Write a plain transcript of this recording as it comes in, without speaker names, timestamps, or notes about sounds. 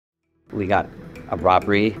We got a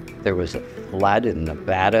robbery. There was a flood in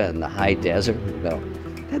Nevada in the high desert. We go,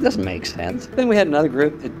 that doesn't make sense. Then we had another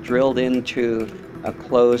group that drilled into a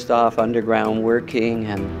closed-off underground working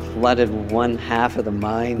and flooded one half of the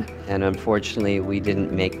mine. And unfortunately, we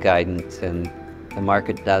didn't make guidance, and the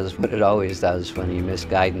market does what it always does when you miss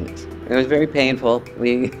guidance. It was very painful.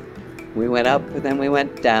 We went up, and then we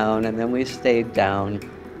went down, and then we stayed down.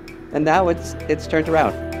 And now it's turned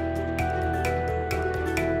around.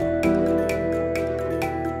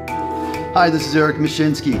 Hi, this is Eric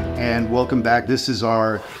Mashinsky, and welcome back. This is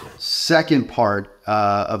our second part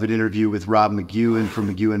of an interview with Rob McEwen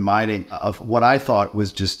from McEwen Mining of what I thought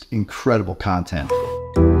was just incredible content.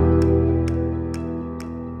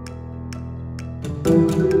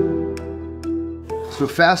 So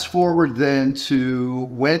fast forward then to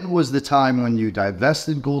when was the time when you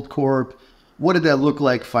divested Goldcorp? What did that look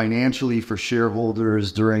like financially for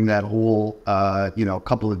shareholders during that whole,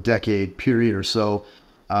 couple of decade period or so?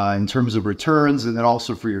 In terms of returns, and then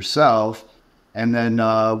also for yourself. And then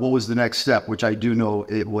what was the next step, which I do know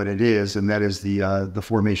what it is, and that is the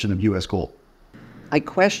formation of U.S. Gold. I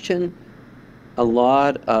question a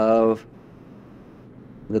lot of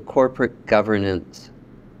the corporate governance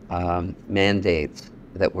mandates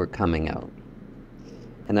that were coming out.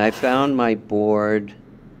 And I found my board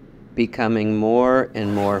becoming more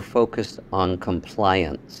and more focused on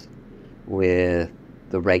compliance with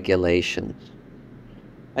the regulations.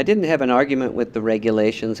 I didn't have an argument with the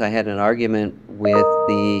regulations. I had an argument with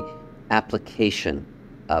the application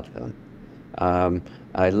of them.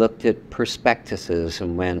 I looked at prospectuses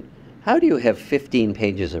and went, how do you have 15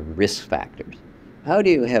 pages of risk factors? How do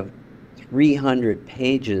you have 300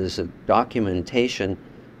 pages of documentation?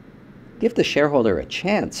 Give the shareholder a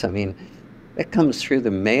chance. I mean, it comes through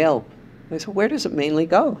the mail. I said, where does it mainly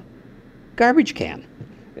go? Garbage can.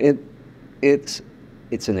 It's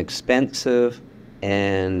an expensive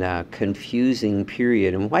and confusing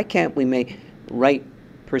period. And why can't we write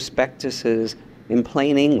prospectuses in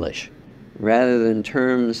plain English rather than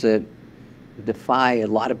terms that defy a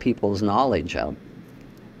lot of people's knowledge of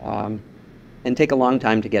and take a long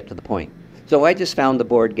time to get to the point? So I just found the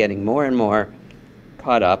board getting more and more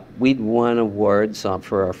caught up. We'd won awards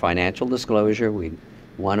for our financial disclosure. We'd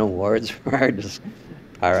won awards for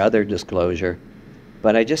our other disclosure.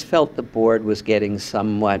 But I just felt the board was getting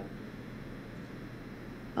somewhat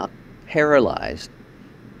paralyzed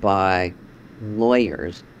by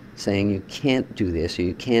lawyers saying you can't do this or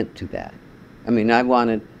you can't do that. I mean, I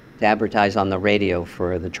wanted to advertise on the radio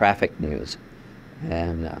for the traffic news,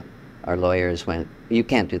 and our lawyers went, you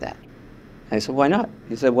can't do that. I said, why not?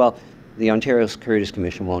 He said, well, the Ontario Securities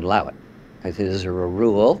Commission won't allow it. I said, is there a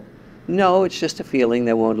rule? No, it's just a feeling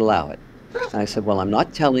they won't allow it. I said, well, I'm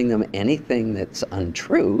not telling them anything that's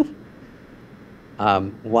untrue.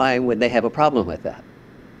 Why would they have a problem with that?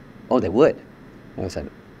 Oh, they would. I said,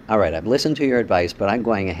 all right, I've listened to your advice, but I'm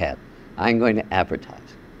going ahead. I'm going to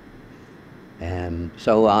advertise. And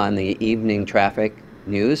so on the evening traffic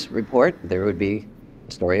news report, there would be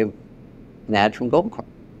a story of an ad from Goldcorp.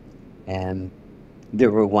 And there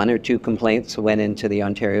were one or two complaints that went into the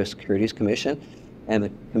Ontario Securities Commission, and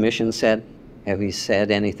the commission said, have you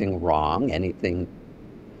said anything wrong, anything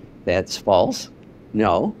that's false?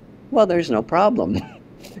 No. Well, there's no problem.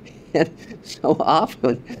 And so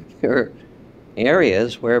often there are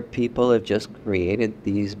areas where people have just created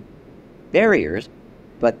these barriers,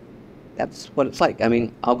 but that's what it's like. I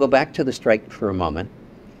mean, I'll go back to the strike for a moment.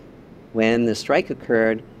 When the strike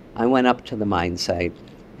occurred, I went up to the mine site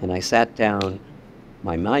and I sat down,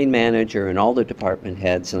 my mine manager and all the department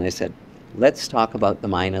heads, and I said, let's talk about the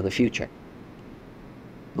mine of the future.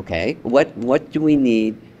 Okay, what do we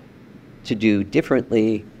need to do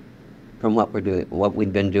differently from what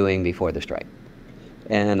we'd been doing before the strike?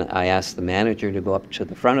 And I asked the manager to go up to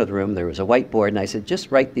the front of the room. There was a whiteboard, and I said,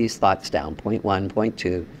 just write these thoughts down, point 1, point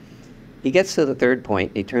 2. He gets to the third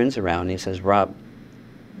point, he turns around, and he says, Rob,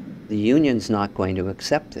 the union's not going to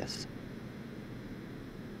accept this.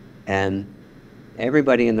 And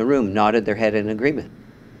everybody in the room nodded their head in agreement.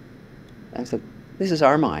 I said, this is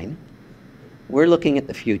our mine. We're looking at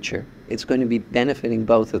the future. It's going to be benefiting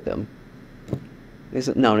both of them. He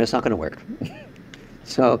said, no, it's not going to work.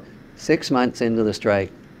 So 6 months into the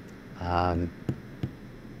strike, the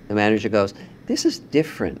manager goes, this is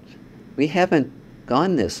different. We haven't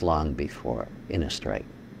gone this long before in a strike.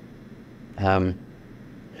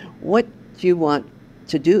 What do you want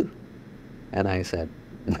to do? And I said,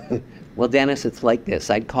 well, Dennis, it's like this.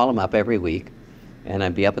 I'd call him up every week, and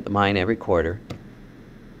I'd be up at the mine every quarter.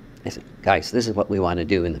 I said, guys, this is what we want to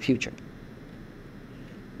do in the future.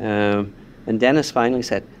 And Dennis finally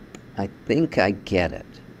said, I think I get it.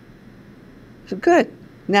 So good.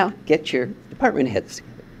 Now get your department heads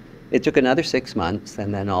together. It took another 6 months,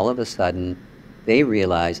 and then all of a sudden, they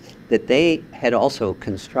realized that they had also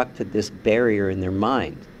constructed this barrier in their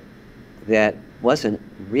mind that wasn't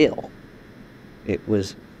real. It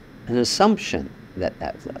was an assumption that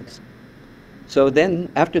that was. So then,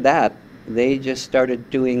 after that, they just started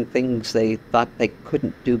doing things they thought they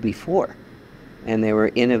couldn't do before. And they were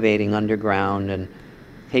innovating underground and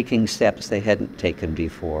taking steps they hadn't taken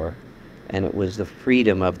before. And it was the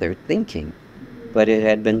freedom of their thinking. But it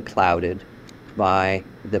had been clouded by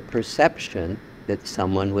the perception that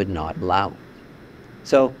someone would not allow it.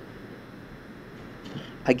 So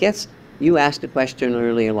I guess you asked a question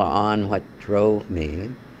earlier on, what drove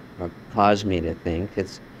me or caused me to think.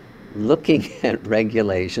 It's looking at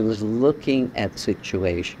regulations, looking at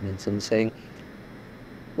situations and saying,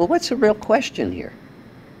 well, what's the real question here?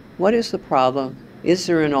 What is the problem? Is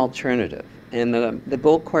there an alternative? And the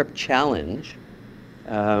Goldcorp Challenge,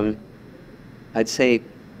 I'd say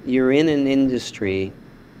you're in an industry,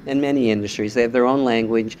 and many industries, they have their own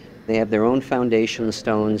language, they have their own foundation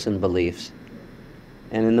stones and beliefs.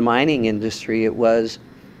 And in the mining industry, it was,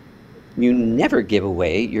 you never give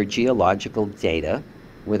away your geological data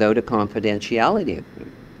without a confidentiality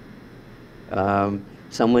agreement.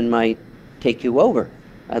 Someone might take you over.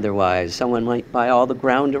 Otherwise, someone might buy all the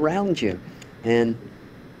ground around you. And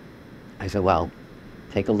I said, well,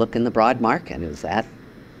 take a look in the broad market. Is that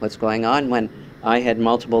what's going on? When I had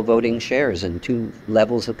multiple voting shares in 2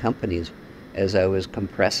 levels of companies as I was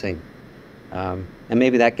compressing. And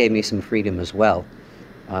maybe that gave me some freedom as well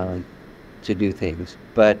to do things.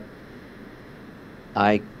 But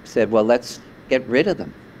I said, well, let's get rid of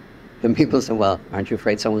them. And people said, well, aren't you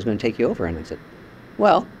afraid someone's going to take you over? And I said,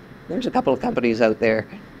 well, there's a couple of companies out there,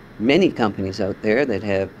 many companies out there that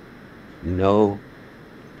have no,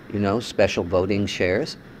 special voting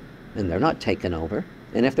shares, and they're not taken over.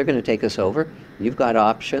 And if they're going to take us over, you've got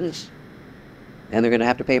options, and they're going to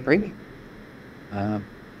have to pay a premium.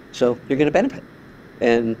 So you're going to benefit.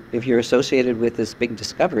 And if you're associated with this big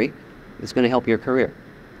discovery, it's going to help your career.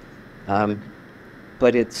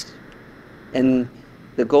 But and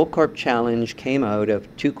the Goldcorp Challenge came out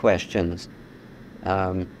of 2 questions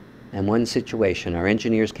and 1 situation. Our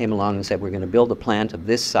engineers came along and said, we're going to build a plant of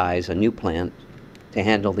this size, a new plant, to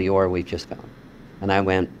handle the ore we've just found. And I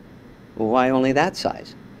went, well, why only that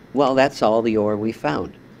size? Well, that's all the ore we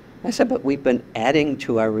found. I said, but we've been adding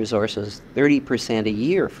to our resources 30% a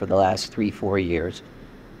year for the last 3-4 years.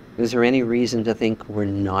 Is there any reason to think we're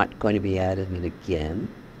not going to be adding it again?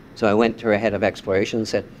 So I went to our head of exploration and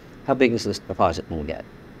said, how big is this deposit we'll get?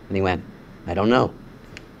 And he went, I don't know.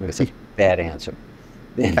 I said, bad answer.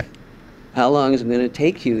 Then, how long is it going to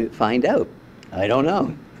take you to find out? I don't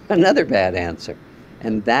know. Another bad answer.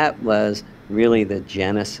 And that was really the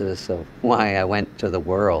genesis of why I went to the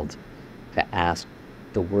world to ask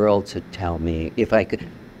the world to tell me if I could,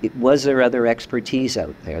 was there other expertise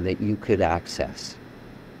out there that you could access?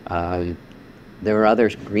 There are other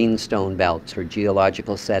greenstone belts or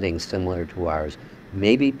geological settings similar to ours.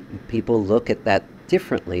 Maybe people look at that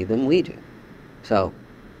differently than we do. So,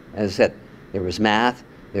 as I said, there was math,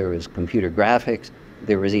 there was computer graphics,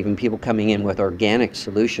 there was even people coming in with organic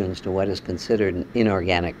solutions to what is considered an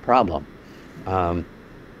inorganic problem.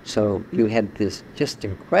 So you had this just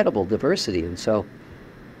incredible diversity. And so,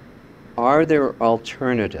 are there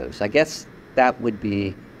alternatives? I guess that would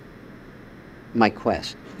be my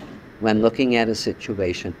quest. When looking at a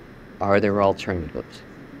situation, are there alternatives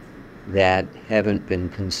that haven't been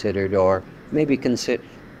considered, or maybe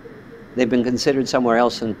they've been considered somewhere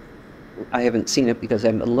else and I haven't seen it because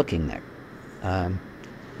I'm looking there.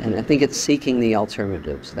 And I think it's seeking the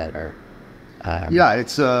alternatives that are. Yeah,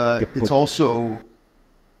 it's also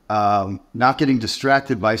not getting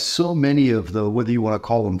distracted by so many of the, whether you want to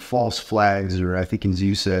call them false flags, or I think as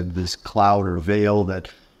you said, this cloud or veil, that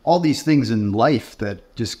all these things in life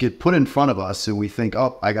that just get put in front of us and we think,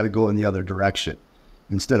 oh, I got to go in the other direction.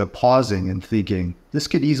 Instead of pausing and thinking, this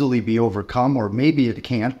could easily be overcome, or maybe it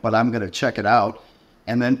can't, but I'm going to check it out.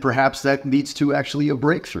 And then perhaps that leads to actually a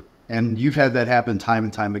breakthrough. And you've had that happen time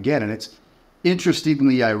and time again. And it's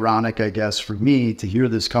interestingly ironic, I guess, for me to hear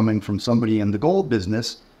this coming from somebody in the gold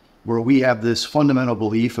business, where we have this fundamental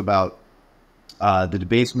belief about the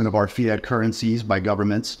debasement of our fiat currencies by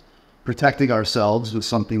governments, protecting ourselves with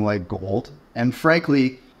something like gold. And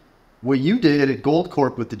frankly, what you did at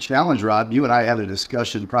Goldcorp with the challenge, Rob, you and I had a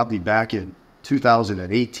discussion probably back in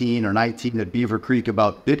 2018 or 19 at Beaver Creek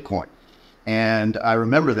about Bitcoin. And I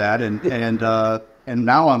remember that. And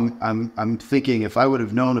now I'm thinking, if I would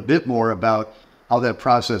have known a bit more about how that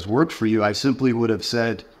process worked for you, I simply would have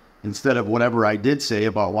said, instead of whatever I did say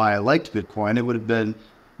about why I liked Bitcoin, it would have been,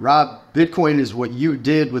 Rob, Bitcoin is what you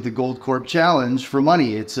did with the Gold Corp Challenge for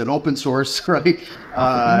money. It's an open source, right?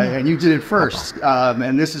 And you did it first.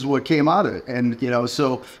 And this is what came out of it. And,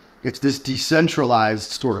 so it's this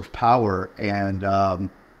decentralized sort of power. And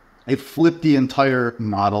it flipped the entire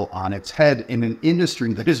model on its head in an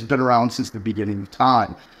industry that has been around since the beginning of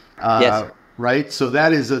time. Yes. Right? So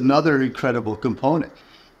that is another incredible component.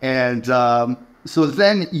 And so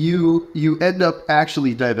then you end up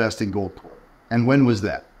actually divesting Gold Corp. And when was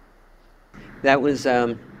that? That was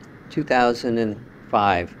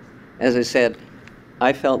 2005. As I said,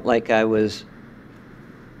 I felt like I was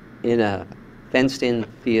in a fenced-in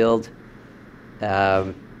field.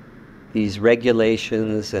 These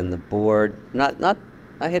regulations and the board,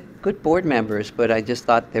 I had good board members, but I just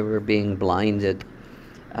thought they were being blinded.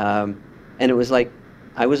 And it was like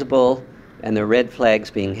I was a bull and the red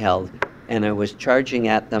flags being held, and I was charging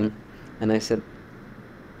at them, and I said,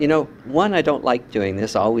 one, I don't like doing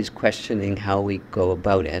this, always questioning how we go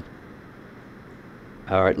about it,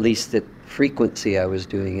 or at least the frequency I was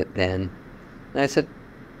doing it then. And I said,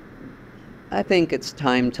 I think it's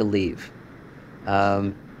time to leave.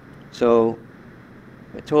 So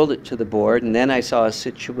I told it to the board, and then I saw a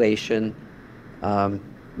situation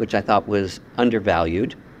which I thought was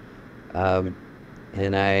undervalued.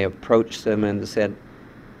 And I approached them and said,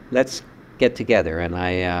 let's get together. And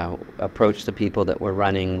I approached the people that were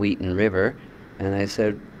running Wheaton River, and I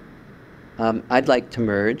said, I'd like to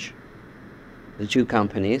merge the two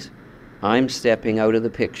companies. I'm stepping out of the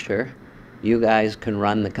picture. You guys can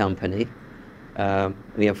run the company.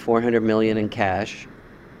 We have $400 million in cash.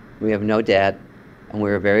 We have no debt, and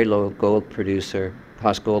we're a very low gold producer,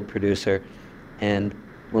 cost gold producer. And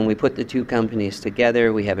when we put the two companies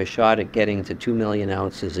together, we have a shot at getting to 2 million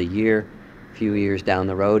ounces a year, a few years down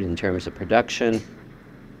the road in terms of production.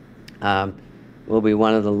 We'll be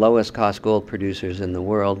one of the lowest cost gold producers in the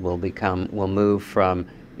world. We'll move from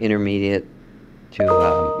intermediate to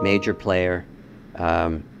a major player.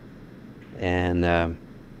 And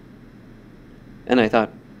I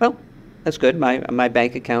thought, well, that's good. My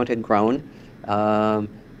bank account had grown.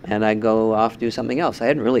 And I'd go off do something else. I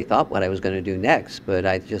hadn't really thought what I was going to do next, but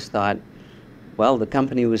I just thought, well, the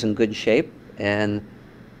company was in good shape, and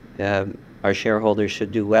our shareholders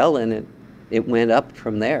should do well, and it went up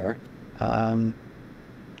from there. And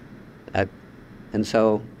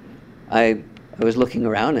so I was looking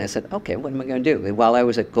around, and I said, okay, what am I going to do? While I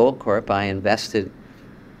was at Gold Corp, I invested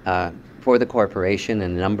for the corporation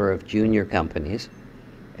in a number of junior companies,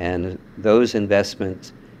 and those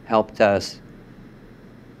investments helped us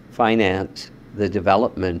finance the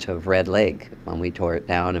development of Red Lake when we tore it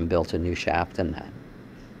down and built a new shaft in that.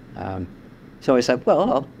 So I said,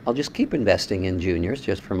 well, I'll just keep investing in juniors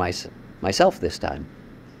just for myself this time.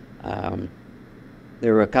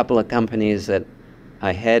 There were a couple of companies that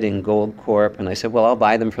I had in Gold Corp, and I said, well, I'll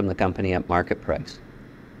buy them from the company at market price.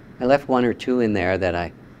 I left one or two in there that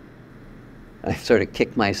I sort of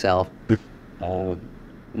kicked myself.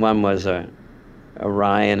 One was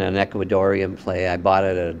Orion, an Ecuadorian play. I bought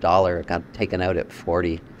it at $1. It got taken out at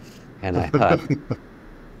 40. And I thought,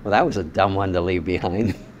 well, that was a dumb one to leave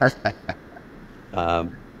behind.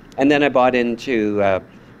 And then I bought into,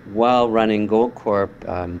 while running Gold Corp,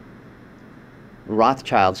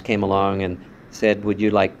 Rothschilds came along and said, would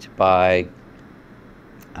you like to buy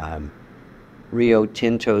Rio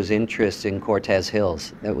Tinto's interest in Cortez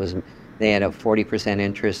Hills? They had a 40%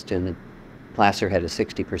 interest, and Placer had a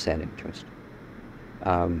 60% interest.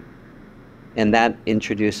 And that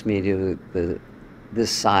introduced me to the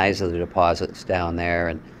size of the deposits down there.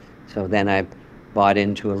 And so then I bought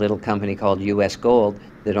into a little company called U.S. Gold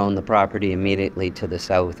that owned the property immediately to the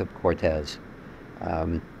south of Cortez.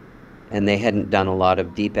 And they hadn't done a lot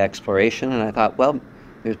of deep exploration, and I thought, well,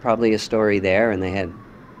 there's probably a story there. And they had,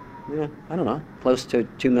 I don't know, close to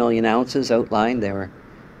 2 million ounces outlined. They were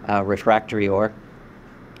refractory ore.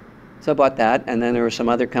 So I bought that, and then there were some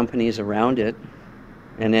other companies around it,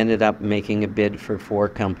 and ended up making a bid for 4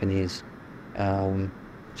 companies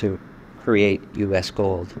to create U.S.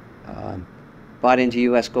 Gold. Bought into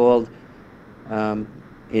U.S. Gold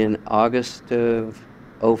in August of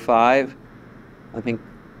 '05. I think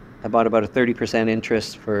I bought about a 30%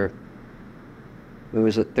 interest for, it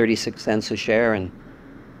was at 36 cents a share, and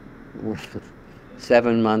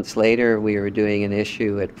 7 months later we were doing an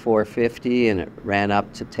issue at $4.50, and it ran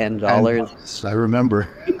up to $10. I remember.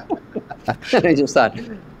 And I just thought,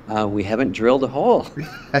 we haven't drilled a hole.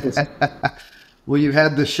 Well, you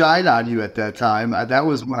had the shine on you at that time. That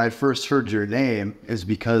was when I first heard your name, is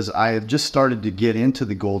because I had just started to get into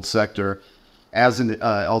the gold sector. as an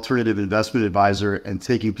alternative investment advisor and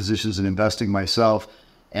taking positions and investing myself.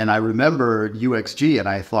 And I remember UXG and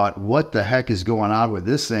I thought, what the heck is going on with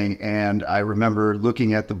this thing? And I remember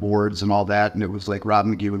looking at the boards and all that. And it was like Rob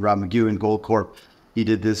McEwen, Gold Corp. He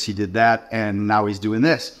did this, he did that. And now he's doing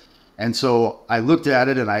this. And so I looked at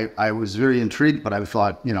it and I was very intrigued, but I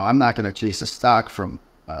thought, I'm not going to chase a stock from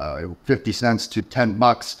 50 cents to 10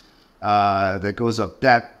 bucks that goes up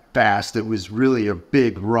that fast. It was really a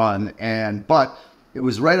big run. But it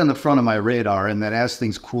was right on the front of my radar. And then as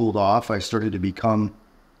things cooled off, I started to become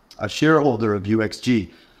a shareholder of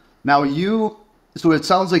UXG. Now so it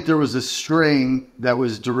sounds like there was a string that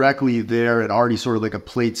was directly there and already sort of like a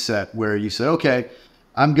plate set where you said, okay,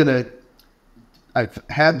 I've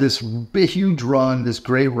had this big, huge run, this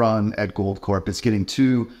great run at Gold Corp. It's getting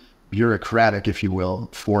too bureaucratic, if you will,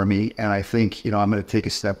 for me. And I think, I'm going to take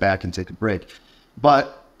a step back and take a break.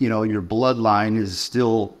 But, your bloodline is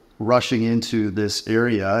still rushing into this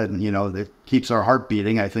area and, that keeps our heart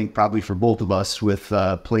beating, I think probably for both of us with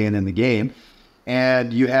playing in the game.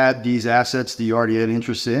 And you had these assets that you already had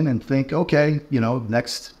interest in and think, okay,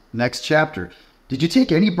 next chapter. Did you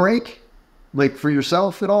take any break like for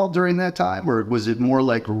yourself at all during that time? Or was it more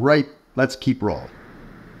like, right, let's keep rolling?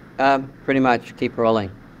 Pretty much keep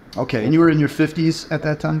rolling. Okay. And you were in your 50s at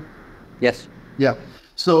that time? Yes. Yeah.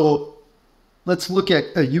 So let's look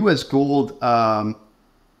at U.S. Gold.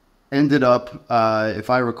 Ended up, if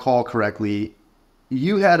I recall correctly,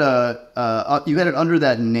 you had it under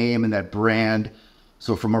that name and that brand.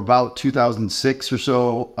 So from about 2006 or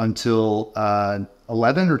so until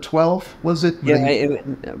 11 or 12, was it? Yeah,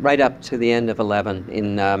 right up to the end of 11.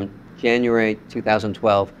 In January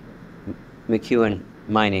 2012, McEwen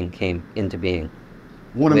Mining came into being.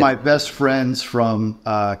 One of my best friends from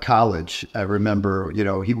college, I remember,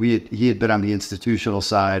 he had been on the institutional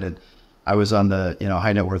side and I was on the,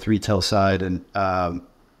 high net worth retail side. And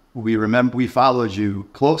we followed you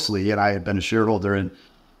closely and I had been a shareholder in,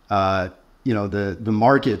 the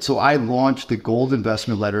market. So I launched the gold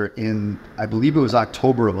investment letter in, I believe it was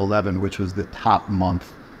October of 11, which was the top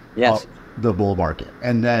month of the bull market.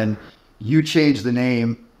 And then you changed the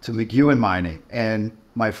name to McEwen Mining. And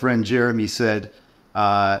my friend Jeremy said,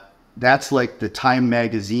 that's like the Time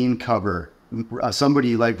magazine cover.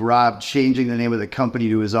 Somebody like Rob changing the name of the company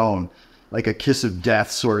to his own, like a kiss of death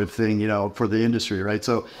sort of thing, for the industry, right?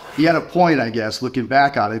 So he had a point, I guess, looking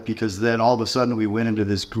back on it, because then all of a sudden we went into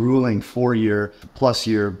this grueling 4-year+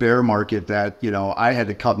 bear market that, I had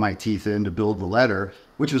to cut my teeth in to build the letter,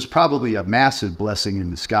 which was probably a massive blessing in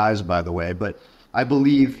disguise, by the way. But I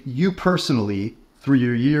believe you personally, through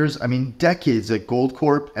your years, decades at Gold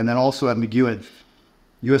Corp and then also at McEwen,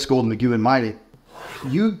 U.S. Gold and McEwen Mining,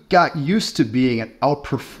 you got used to being an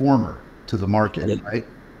outperformer to the market, right?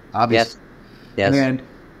 Obviously. Yes. And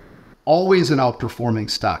always an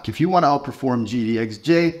outperforming stock. If you want to outperform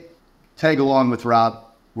GDXJ, tag along with Rob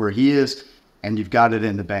where he is, and you've got it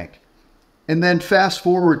in the bank. And then fast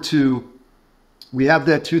forward to, we have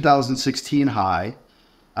that 2016 high,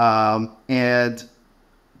 and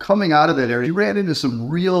coming out of that area, you ran into some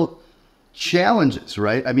real challenges,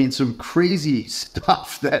 right? Some crazy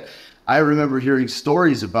stuff that I remember hearing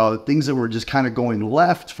stories about, things that were just kind of going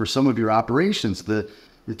left for some of your operations, the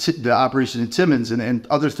operation in Timmins and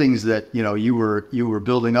other things that, you were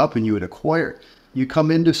building up and you had acquired. You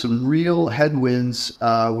come into some real headwinds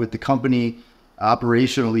with the company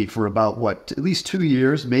operationally for about at least 2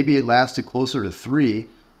 years. Maybe it lasted closer to 3.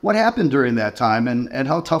 What happened during that time and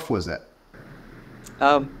how tough was that?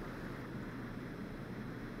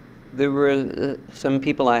 There were some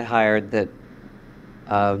people I hired that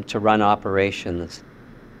to run operations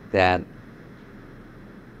that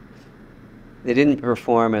they didn't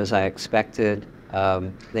perform as I expected.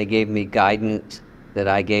 They gave me guidance that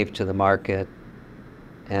I gave to the market,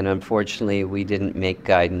 and unfortunately we didn't make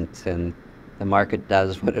guidance, and the market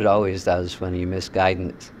does what it always does when you miss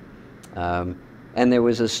guidance. And there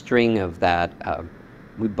was a string of that.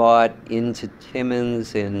 We bought into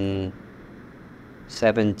Timmins in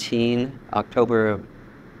October of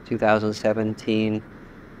 2017.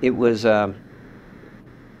 It was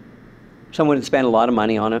someone had spent a lot of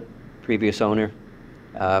money on it, previous owner.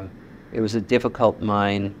 It was a difficult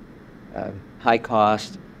mine, high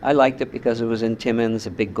cost. I liked it because it was in Timmins,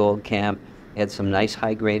 a big gold camp. It had some nice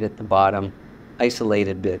high grade at the bottom,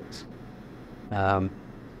 isolated bits.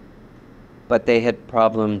 But they had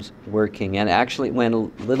problems working, and actually it went a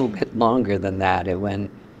little bit longer than that. It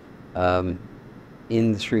went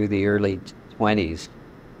in through the early 20s.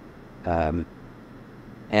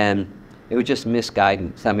 And it was just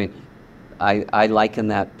misguidance. I liken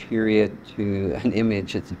that period to an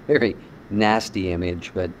image. It's a very nasty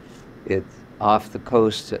image, but it's off the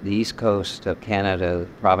coast, the east coast of Canada, the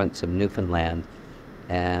province of Newfoundland.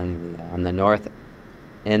 And on the north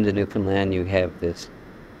end of Newfoundland, you have this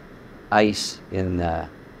ice in the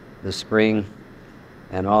spring,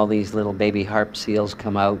 and all these little baby harp seals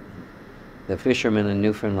come out. The fishermen in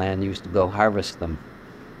Newfoundland used to go harvest them,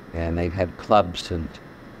 and they had clubs, and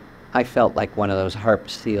I felt like one of those harp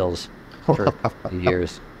seals for a couple of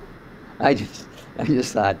years. I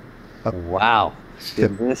just thought, wow,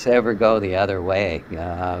 did this ever go the other way?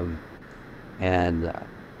 And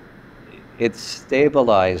it's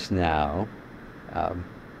stabilized now.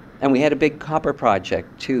 And we had a big copper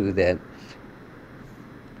project too that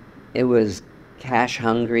it was cash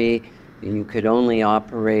hungry. You could only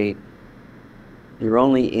operate, you're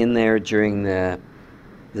only in there during the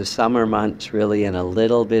summer months really, and a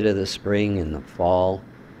little bit of the spring and the fall.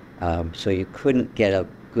 So you couldn't get a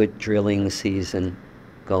good drilling season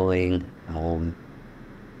going.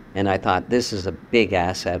 And I thought, this is a big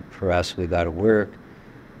asset for us. We got to work.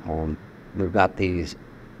 We've got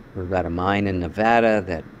a mine in Nevada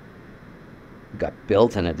that got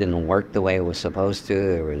built and it didn't work the way it was supposed to.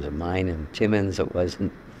 There was a mine in Timmins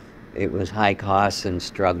that it was high cost and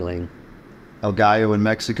struggling. El Gallo in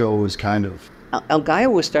Mexico was kind of... El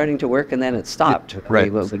Gallo was starting to work and then it stopped. Right.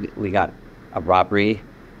 We got a robbery.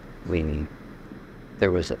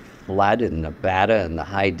 There was a flood in Nevada in the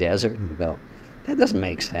high desert. And we go, that doesn't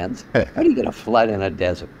make sense. How do you get a flood in a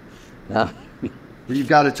desert? You've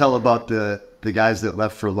got to tell about the guys that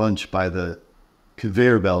left for lunch by the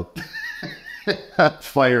conveyor belt.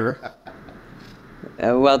 Fire.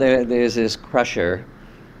 Well, there's this crusher,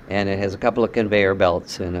 and it has a couple of conveyor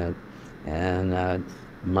belts in it, and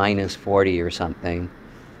minus 40 or something.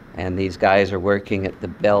 And these guys are working at the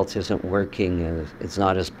belt isn't working. It's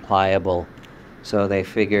not as pliable. So they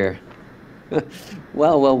figure,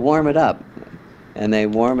 well, we'll warm it up. And they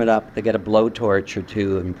warm it up. They get a blowtorch or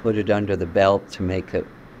two and put it under the belt to make it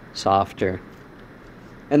softer.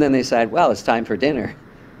 And then they decide, well, it's time for dinner.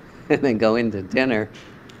 And they go into dinner,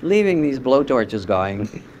 leaving these blowtorches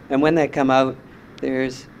going. And when they come out,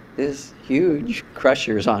 there's this huge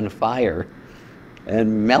crusher's on fire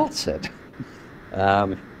and melts it.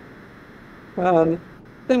 Then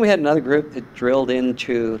we had another group that drilled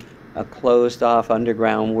into a closed-off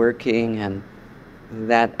underground working, and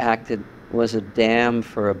that was a dam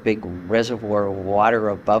for a big reservoir of water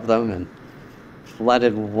above them and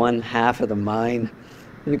flooded one half of the mine.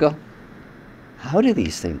 And you go, how do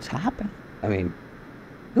these things happen? I mean,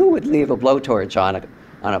 who would leave a blowtorch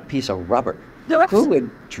on a piece of rubber? Who would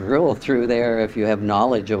drill through there if you have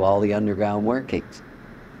knowledge of all the underground workings?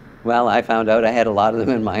 Well, I found out I had a lot of them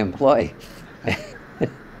in my employ.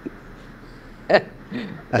 It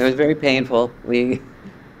was very painful. We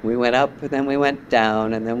went up, and then we went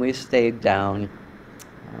down, and then we stayed down.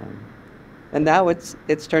 And now it's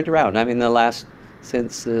turned around. I mean,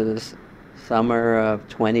 since the summer of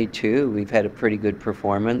 22, we've had a pretty good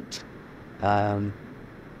performance,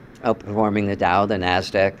 outperforming the Dow, the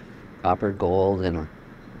NASDAQ, copper, gold, and a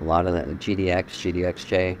lot of the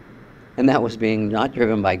GDXJ. And that was being not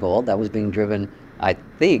driven by gold. That was being driven, I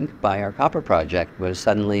think, by our copper project, where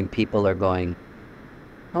suddenly people are going,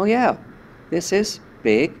 oh yeah, this is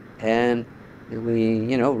big. And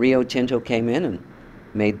Rio Tinto came in and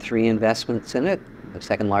made 3 investments in it, the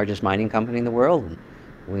second largest mining company in the world. And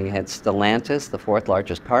we had Stellantis, the 4th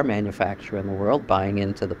largest car manufacturer in the world, buying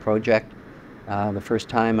into the project. The first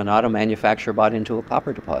time an auto manufacturer bought into a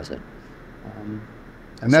copper deposit.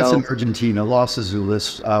 And that's in Argentina, Los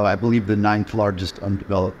Azules, I believe the 9th largest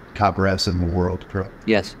undeveloped copper asset in the world, correct?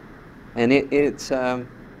 Yes. And it's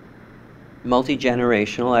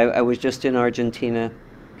multi-generational. I was just in Argentina,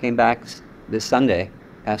 came back past Sunday.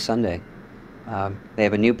 They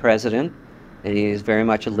have a new president. He is very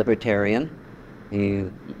much a libertarian. He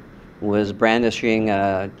was brandishing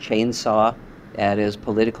a chainsaw at his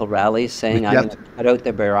political rallies, saying, I'm going to cut out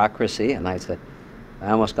the bureaucracy. And I said,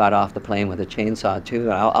 I almost got off the plane with a chainsaw too.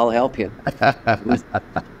 I'll help you.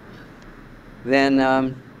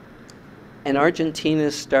 Then, and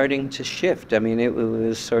Argentina's starting to shift. I mean, it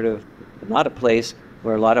was sort of not a place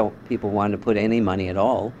where a lot of people wanted to put any money at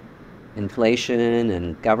all. Inflation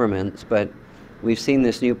and governments, but we've seen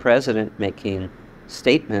this new president making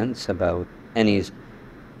statements about, and he's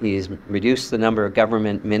reduced the number of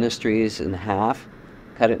government ministries in half,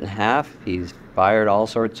 cut it in half. He's fired all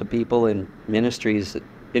sorts of people in ministries that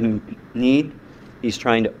didn't need. He's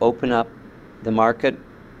trying to open up the market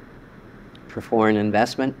for foreign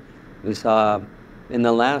investment. We saw in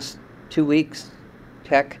the last 2 weeks,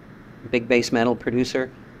 Teck, big base metal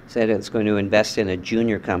producer, said it's going to invest in a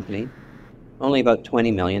junior company, only about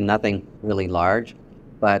 20 million, nothing really large.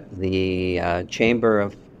 but the Chamber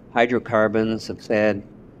of Hydrocarbons have said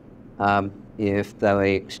if the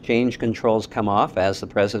exchange controls come off, as the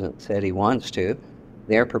president said he wants to,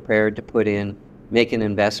 they're prepared to make an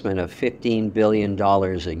investment of $15 billion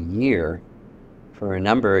a year for a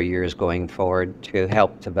number of years going forward to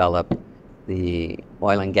help develop the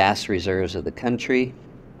oil and gas reserves of the country.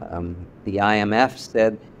 The IMF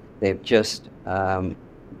said they've just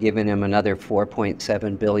given him another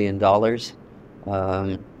 $4.7 billion.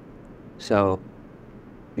 So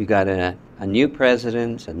you got a new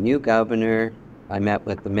president, a new governor. I met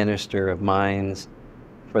with the Minister of Mines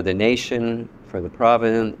for the nation, for the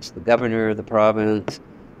province, the governor of the province,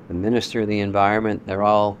 the Minister of the Environment. They're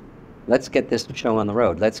all, let's get this show on the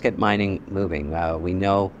road. Let's get mining moving. We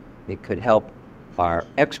know it could help our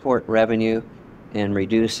export revenue and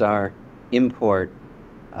reduce our import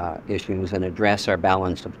issues and address our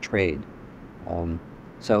balance of trade.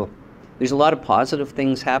 So there's a lot of positive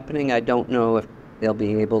things happening. I don't know if they'll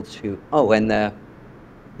be able to. Oh, and the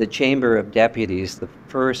Chamber of Deputies, the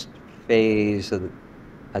first phase of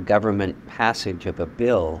a government passage of a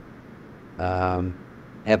bill,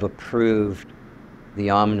 have approved the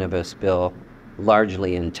omnibus bill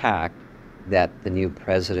largely intact that the new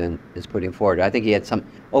president is putting forward. I think he had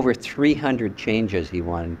over 300 changes he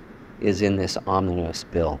wanted is in this omnibus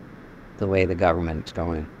bill, the way the government's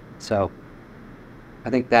going. So I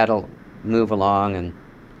think that'll move along, and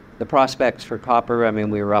the prospects for copper, I mean,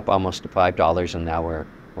 we were up almost to $5 and now we're,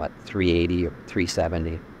 what, 380 or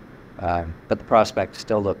 370. But the prospects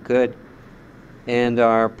still look good. And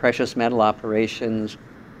our precious metal operations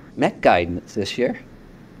met guidance this year.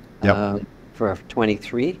 Yep. For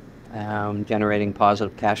 23, generating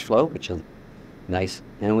positive cash flow, which is nice.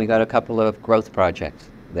 And we got a couple of growth projects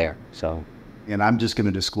there. So, and I'm just going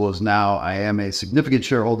to disclose now, I am a significant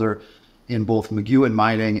shareholder in both McEwen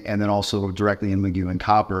Mining and then also directly in McEwen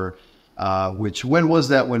Copper. Which, when was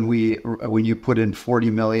that? When you put in 40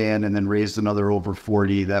 million and then raised another over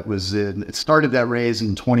 40? That was it started that raise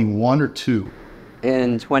in 21 or 2?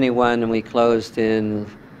 In 21, and we closed in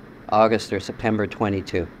August or September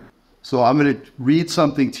 22. So I'm going to read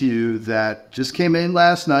something to you that just came in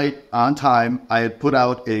last night on time. I had put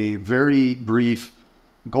out a very brief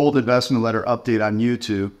gold investment letter update on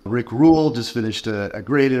YouTube. Rick Rule just finished a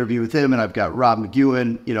great interview with him, and I've got Rob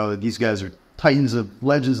McEwen. You know, these guys are titans of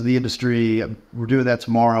legends of the industry. We're doing that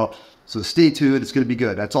tomorrow. So stay tuned. It's going to be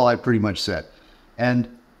good. That's all I pretty much said. And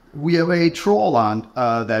we have a troll on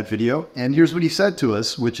that video. And here's what he said to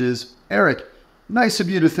us, which is, Eric, nice of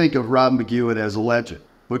you to think of Rob McEwen as a legend,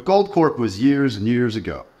 but Goldcorp was years and years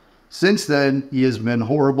ago. Since then, he has been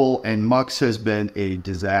horrible and Mux has been a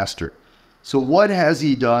disaster. So what has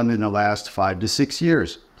he done in the last 5 to 6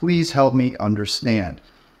 years? Please help me understand.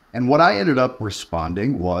 And what I ended up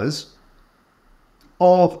responding was,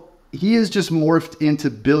 oh, he has just morphed into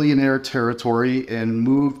billionaire territory and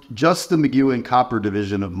moved just the McEwen Copper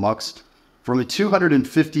division of Mux from a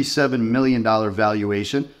 $257 million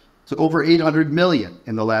valuation to over $800 million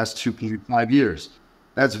in the last 2.5 years.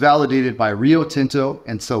 That's validated by Rio Tinto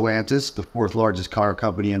and Stellantis, the 4th largest car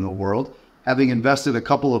company in the world, having invested a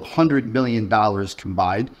couple of $100 million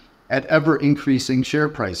combined at ever-increasing share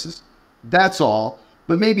prices. That's all,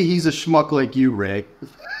 but maybe he's a schmuck like you, Ray,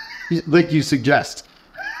 like you suggest.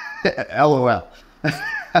 LOL.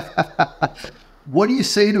 What do you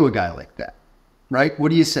say to a guy like that, right?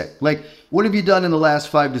 What do you say? Like, what have you done in the last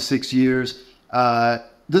 5 to 6 years?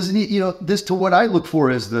 Doesn't he, this to what I look for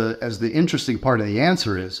as the interesting part of the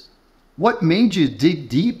answer is, what made you dig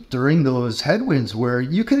deep during those headwinds where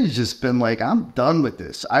you could have just been like, I'm done with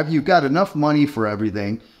this. You've got enough money for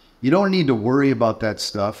everything. You don't need to worry about that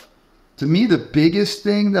stuff. To me, the biggest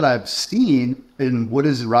thing that I've seen in what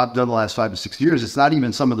has Rob done the last 5 to 6 years, it's not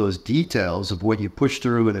even some of those details of what you pushed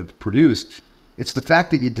through and have produced. It's the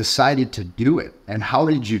fact that you decided to do it. And how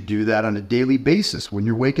did you do that on a daily basis when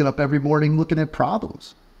you're waking up every morning looking at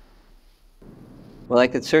problems? Well, I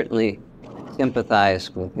could certainly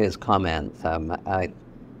sympathize with his comments.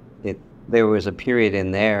 There was a period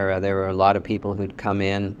in there were a lot of people who'd come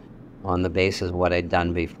in on the basis of what I'd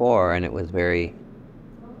done before, and it was very,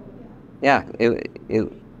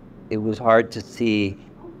 it was hard to see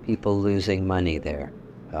people losing money there.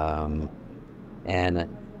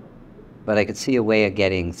 But I could see a way of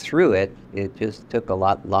getting through it. It just took a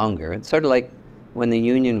lot longer. It's sort of like when the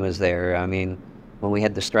union was there. I mean, when we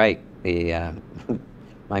had the strike,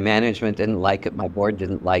 my management didn't like it, my board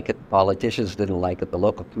didn't like it, politicians didn't like it, the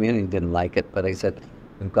local community didn't like it, but I said,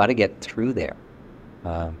 we've got to get through there.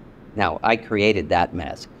 Now, I created that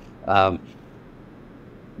mess.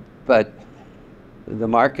 But the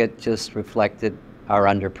market just reflected our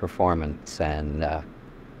underperformance, and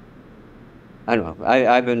I don't know.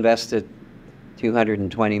 I've invested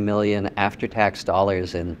 220 million after-tax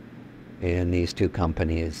dollars in these two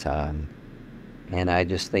companies, and I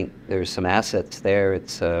just think there's some assets there.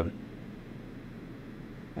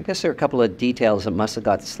 I guess there are a couple of details that must have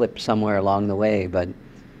got slipped somewhere along the way, but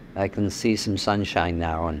I can see some sunshine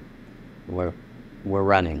now, and we're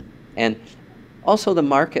running. And also, the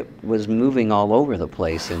market was moving all over the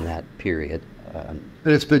place in that period.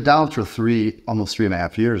 But it's been down for almost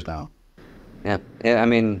 3.5 years now. Yeah, I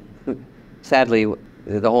mean, sadly,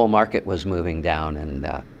 the whole market was moving down and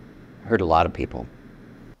hurt a lot of people.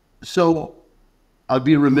 So I'd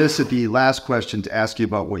be remiss at the last question to ask you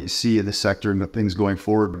about what you see in the sector and the things going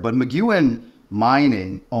forward. But McEwen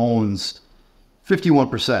Mining owns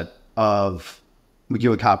 51% of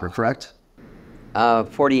McEwen Copper, correct?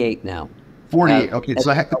 48 now. 48. Okay,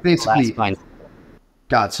 so basically,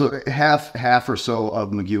 got so half or so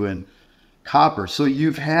of McEwen Copper. So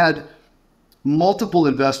you've had multiple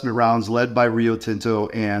investment rounds led by Rio Tinto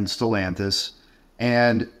and Stellantis,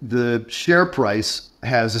 and the share price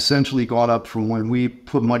has essentially gone up from when we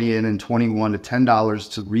put money in 21 to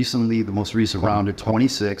 $10 to recently, the most recent round at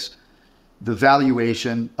 26. The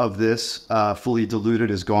valuation of this fully diluted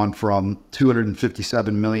has gone from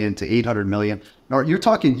 257 million to 800 million. Now, you're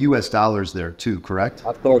talking US dollars there too, correct?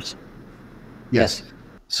 Of course. Yes.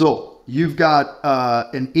 So you've got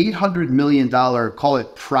an $800 million, call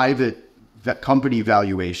it private company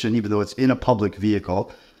valuation, even though it's in a public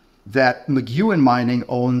vehicle, that McEwen Mining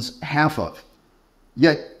owns half of.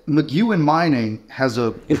 Yet McEwen Mining has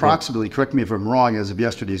approximately, correct me if I'm wrong, as of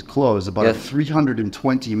yesterday's close, about a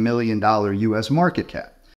 $320 million US market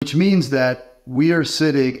cap, which means that we are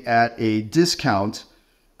sitting at a discount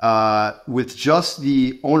with just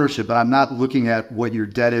the ownership. And I'm not looking at what your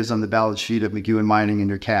debt is on the balance sheet of McEwen Mining and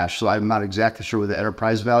your cash. So I'm not exactly sure what the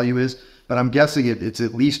enterprise value is, but I'm guessing it's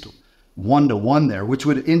at least 1-to-1 there, which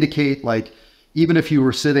would indicate, like, even if you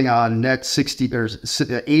were sitting on net 60 or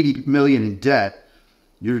 80 million in debt,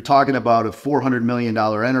 you're talking about a $400 million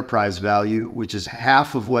enterprise value, which is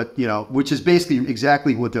half of what, which is basically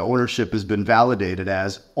exactly what the ownership has been validated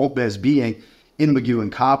as being in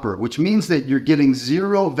McEwen Copper, which means that you're getting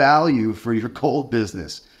zero value for your gold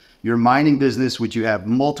business, your mining business, which you have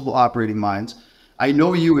multiple operating mines. I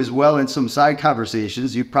know you as well in some side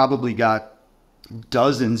conversations. You've probably got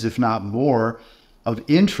dozens, if not more, of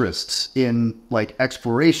interests in like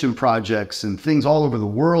exploration projects and things all over the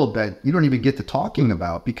world that you don't even get to talking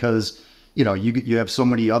about because you have so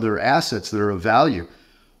many other assets that are of value.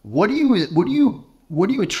 What do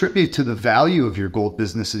you attribute to the value of your gold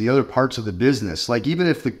business and the other parts of the business? Like, even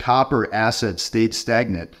if the copper asset stayed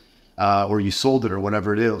stagnant or you sold it or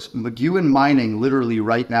whatever it is, McEwen Mining literally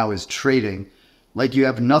right now is trading like you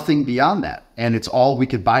have nothing beyond that, and it's all, we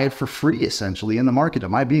could buy it for free essentially in the market.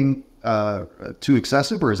 Am I being too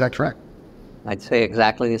excessive, or is that correct? I'd say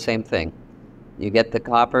exactly the same thing. You get the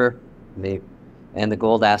copper, and the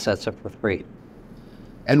gold assets are for free.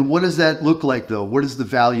 And what does that look like, though? What is the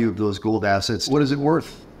value of those gold assets? What is it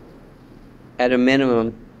worth? At a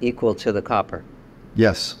minimum, equal to the copper.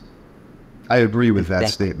 Yes, I agree with that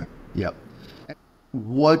statement. Yep.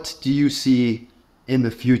 What do you see in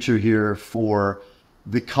the future here for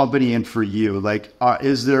the company and for you? Like,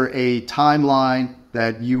 is there a timeline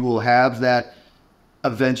that you will have that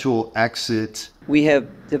eventual exit? We have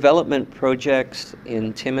development projects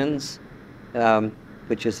in Timmins,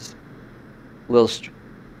 which will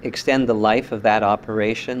extend the life of that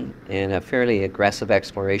operation in a fairly aggressive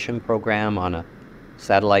exploration program on a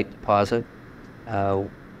satellite deposit.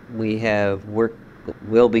 We have work that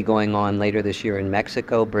will be going on later this year in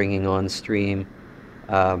Mexico, bringing on stream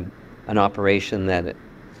an operation that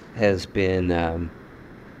has been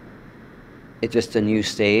it's just a new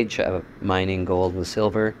stage of mining gold and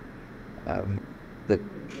silver. And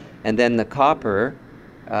then the copper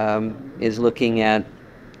is looking at,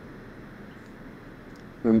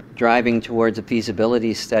 we're driving towards a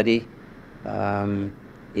feasibility study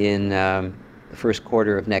in the first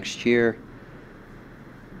quarter of next year.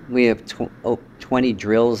 We have 20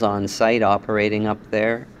 drills on site operating up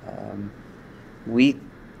there.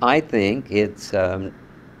 I think it's,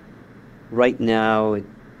 right now,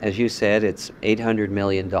 as you said, it's $800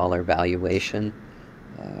 million valuation.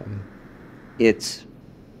 It's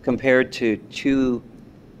compared to two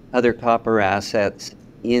other copper assets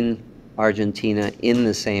in Argentina in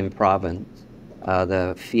the same province,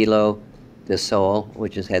 the Filo de Sol,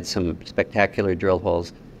 which has had some spectacular drill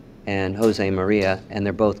holes, and Jose Maria, and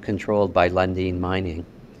they're both controlled by Lundin Mining.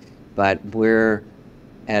 But we're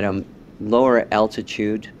at a lower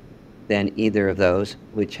altitude than either of those,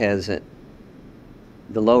 which has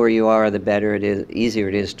the lower you are, the better it is, easier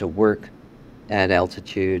it is to work at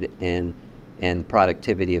altitude and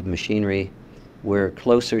productivity of machinery. We're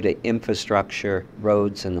closer to infrastructure,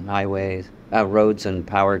 roads and highways, roads and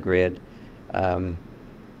power grid.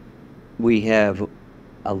 We have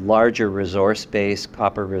a larger resource base,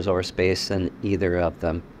 copper resource base, than either of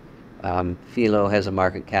them. Filo has a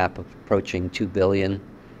market cap of approaching $2 billion.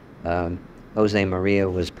 Jose Maria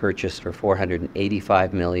was purchased for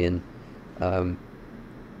 $485 million.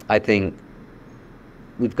 I think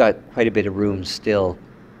we've got quite a bit of room still.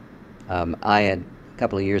 I had, a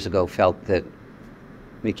couple of years ago, felt that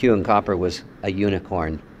McEwen Copper was a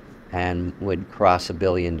unicorn and would cross $1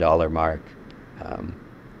 billion mark.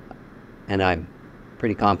 And I'm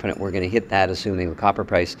pretty confident we're going to hit that, assuming the copper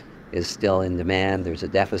price is still in demand. There's a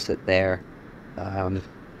deficit there. There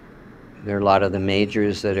are a lot of the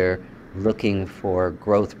majors that are looking for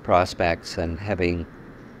growth prospects and having,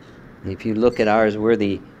 if you look at ours, we're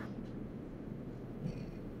the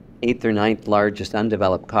 8th or 9th largest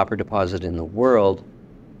undeveloped copper deposit in the world.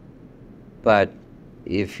 But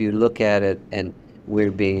if you look at it, and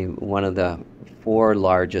we're being one of the 4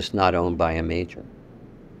 largest not owned by a major.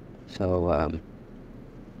 So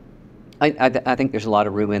I think there's a lot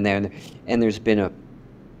of room in there, and there's been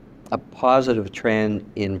a positive trend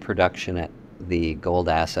in production at the gold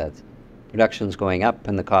assets. Production's going up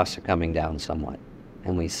and the costs are coming down somewhat,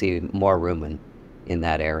 and we see more room in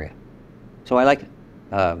that area. So I like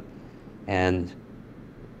it. And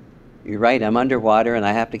you're right, I'm underwater and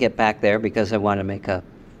I have to get back there because I want to make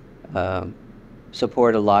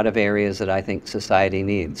support a lot of areas that I think society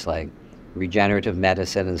needs, like regenerative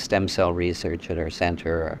medicine and stem cell research at our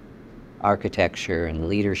center, or architecture and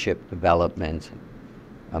leadership development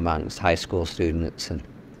amongst high school students. And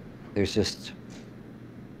there's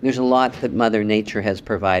a lot that Mother Nature has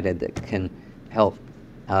provided that can help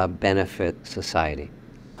benefit society.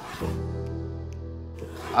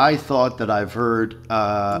 I thought that I've heard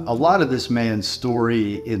a lot of this man's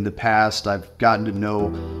story in the past. I've gotten to know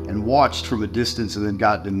and watched from a distance, and then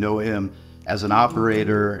gotten to know him as an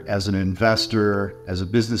operator, as an investor, as a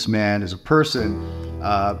businessman, as a person,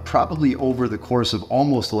 probably over the course of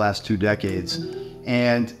almost the last 2 decades.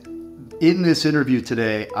 And in this interview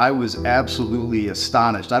today, I was absolutely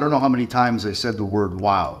astonished. I don't know how many times I said the word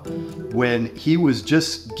wow when he was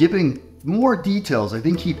just giving more details. I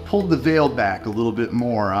think he pulled the veil back a little bit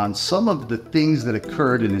more on some of the things that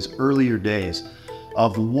occurred in his earlier days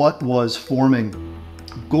of what was forming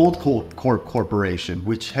Goldcorp Corporation,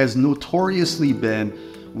 which has notoriously been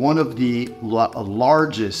one of the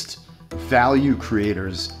largest value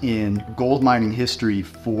creators in gold mining history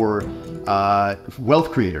for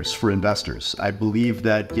wealth creators, for investors. I believe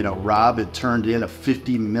that, Rob had turned in a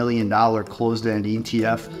 $50 million closed-end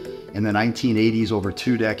ETF in the 1980s, over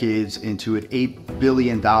 2 decades, into an $8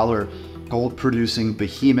 billion gold-producing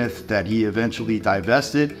behemoth that he eventually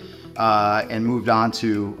divested and moved on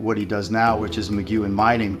to what he does now, which is McEwen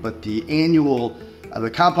Mining. But the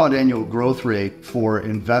compound annual growth rate for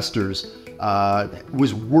investors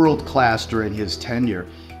was world-class during his tenure.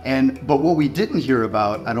 But what we didn't hear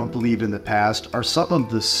about, I don't believe, in the past, are some of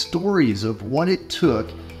the stories of what it took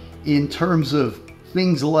in terms of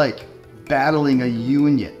things like battling a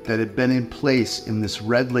union that had been in place in this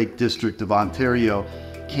Red Lake district of Ontario,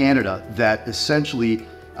 Canada, that essentially,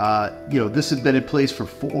 this had been in place for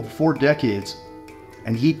four decades,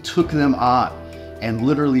 and he took them on and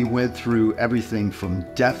literally went through everything from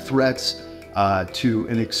death threats to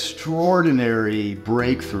an extraordinary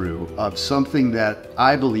breakthrough of something that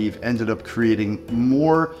I believe ended up creating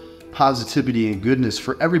more positivity and goodness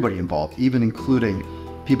for everybody involved, even including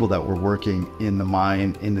people that were working in the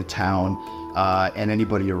mine, in the town, and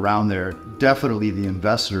anybody around there, definitely the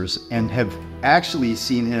investors, and have actually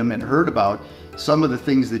seen him and heard about some of the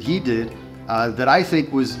things that he did that I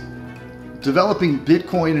think was developing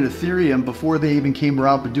Bitcoin and Ethereum before they even came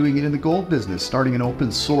around, but doing it in the gold business, starting an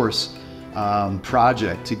open source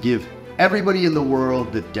project to give everybody in the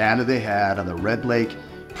world the data they had on the Red Lake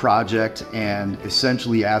project, and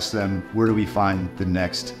essentially ask them, where do we find the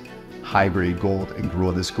next high-grade gold and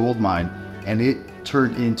grow this gold mine? And it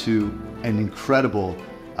turned into an incredible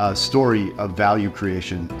story of value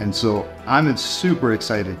creation. And so I'm super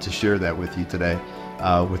excited to share that with you today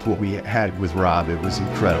with what we had with Rob. It was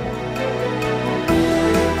incredible.